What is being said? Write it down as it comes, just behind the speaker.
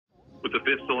With the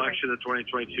fifth selection, the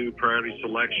 2022 priority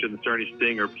selection, the Sarnia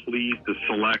Sting are pleased to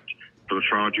select for the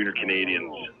Toronto Junior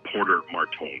Canadians, Porter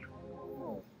Martone.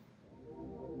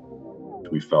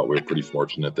 We felt we were pretty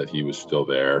fortunate that he was still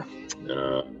there.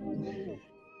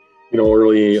 You know,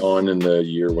 early on in the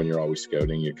year when you're always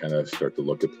scouting, you kind of start to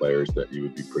look at players that you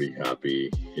would be pretty happy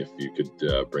if you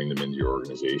could bring them into your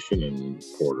organization. And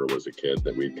Porter was a kid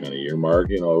that we'd kind of earmark.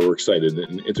 You know, we're excited.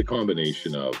 And it's a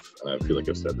combination of, I feel like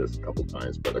I've said this a couple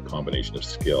times, but a combination of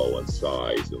skill and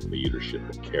size and leadership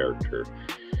and character.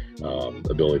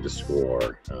 Ability to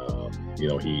score. You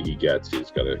know,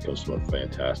 comes from a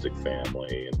fantastic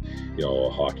family, and you know,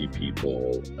 hockey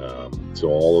people. So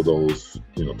all of those,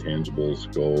 you know,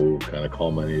 tangibles go kind of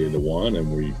culminate into one,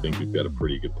 and we think we've got a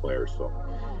pretty good player. So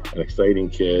an exciting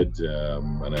kid,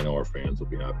 and I know our fans will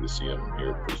be happy to see him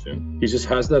here pretty soon. He just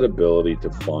has that ability to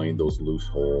find those loose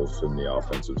holes in the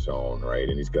offensive zone, right?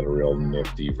 And he's got a real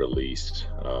nifty release.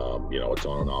 You know, it's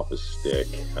on and off his stick,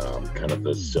 kind of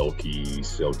the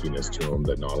silkiness to him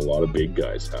that not a lot of big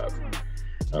guys have.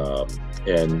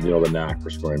 And, you know, the knack for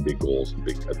scoring big goals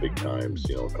at big times,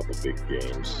 you know, a couple big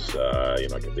games. You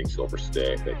know, I can think Silver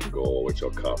Stick, I can go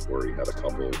OHL Cup where he had a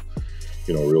couple,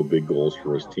 you know, real big goals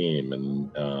for his team.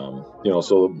 And, you know,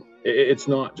 so it's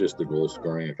not just the goal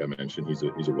scoring. Like I mentioned, he's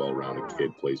a well-rounded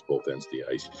kid, plays both ends of the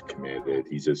ice, he's committed,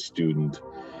 he's a student,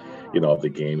 you know, of the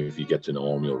game. If you get to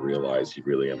know him, you'll realize he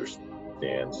really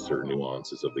understands certain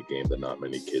nuances of the game that not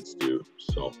many kids do.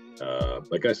 So,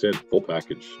 like I said, full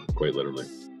package, quite literally.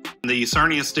 The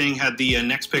Sarnia Sting had the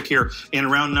next pick here in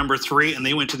round number 3, and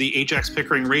they went to the Ajax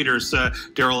Pickering Raiders.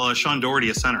 Daryl, Sean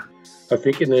Doherty, a center. I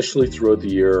think initially throughout the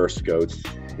year, our scouts,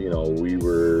 you know,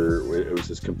 it was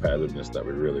his competitiveness that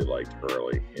we really liked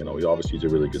early. You know, he's a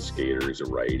really good skater. He's a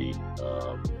righty,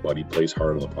 but he plays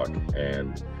hard on the puck.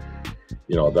 And,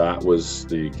 you know, that was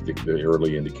the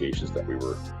early indications that we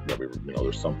were, you know,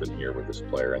 there's something here with this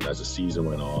player. And as the season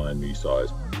went on, you saw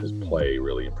his play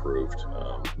really improved.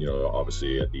 You know,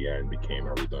 obviously at the end became,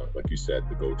 like you said,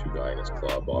 the go-to guy in his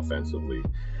club offensively,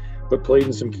 but played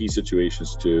in some key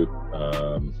situations too.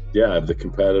 Yeah, the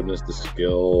competitiveness, the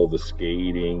skill, the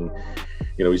skating.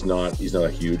 You know, he's not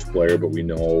a huge player, but we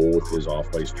know with his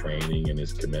off-ice training and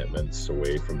his commitments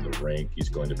away from the rink, he's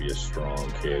going to be a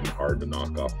strong kid, hard to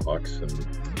knock off pucks,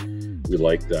 and we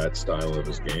like that style of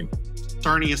his game.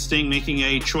 Sarnia Sting making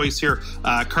a choice here.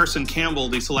 Carson Campbell,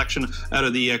 the selection out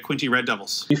of the Quinte Red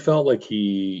Devils. He felt like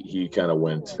he kind of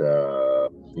went.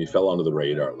 He fell under the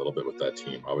radar a little bit with that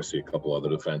team. Obviously, a couple other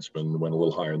defensemen went a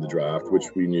little higher in the draft, which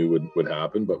we knew would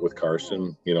happen. But with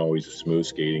Carson, you know, he's a smooth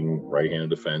skating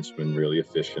right-handed defenseman, really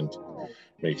efficient,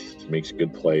 makes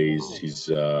good plays.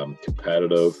 He's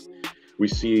competitive. We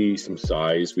see some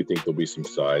size. We think there'll be some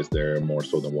size there, more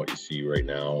so than what you see right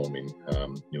now. I mean,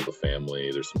 you know, the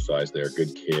family, there's some size there.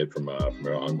 Good kid from an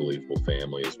unbelievable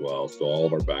family as well. So all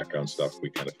of our background stuff, we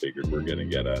kind of figured we're going to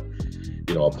get a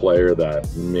player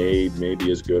that may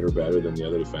be as good or better than the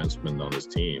other defensemen on his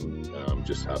team.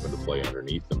 Just happened to play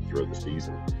underneath them throughout the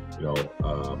season. You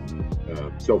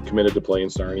know, so committed to play in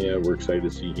Sarnia. We're excited to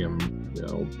see him, you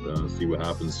know, see what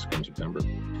happens come September.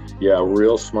 Yeah,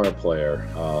 real smart player.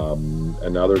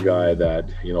 Another guy that,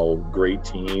 you know, great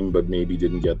team, but maybe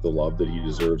didn't get the love that he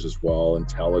deserves as well.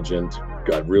 Intelligent,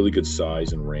 got really good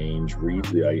size and range, reads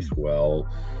the ice well.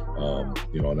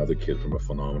 You know, another kid from a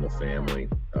phenomenal family.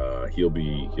 He'll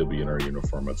be in our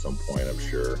uniform at some point, I'm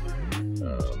sure.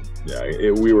 Yeah,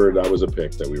 that was a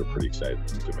pick that we were pretty excited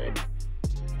to make.